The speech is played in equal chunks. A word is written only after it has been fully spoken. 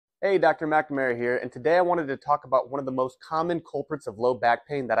Hey, Dr. McNamara here, and today I wanted to talk about one of the most common culprits of low back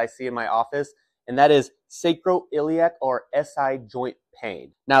pain that I see in my office, and that is sacroiliac or SI joint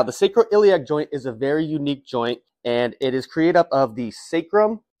pain. Now, the sacroiliac joint is a very unique joint, and it is created up of the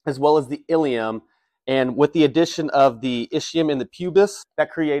sacrum as well as the ilium, and with the addition of the ischium and the pubis,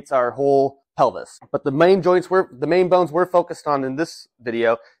 that creates our whole pelvis. But the main bones we're focused on in this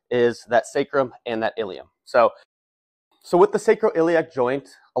video is that sacrum and that ilium. So with the sacroiliac joint,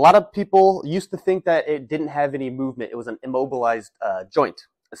 a lot of people used to think that it didn't have any movement. It was an immobilized joint,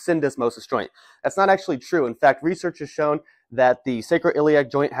 a syndesmosis joint. That's not actually true. In fact, research has shown that the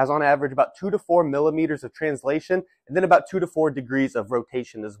sacroiliac joint has on average about 2 to 4 millimeters of translation and then about 2 to 4 degrees of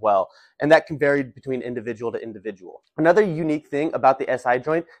rotation as well. And that can vary between individual to individual. Another unique thing about the SI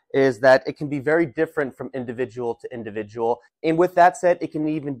joint is that it can be very different from individual to individual. And with that said, it can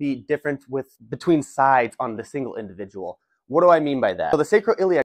even be different between sides on the single individual. What do I mean by that? So the sacroiliac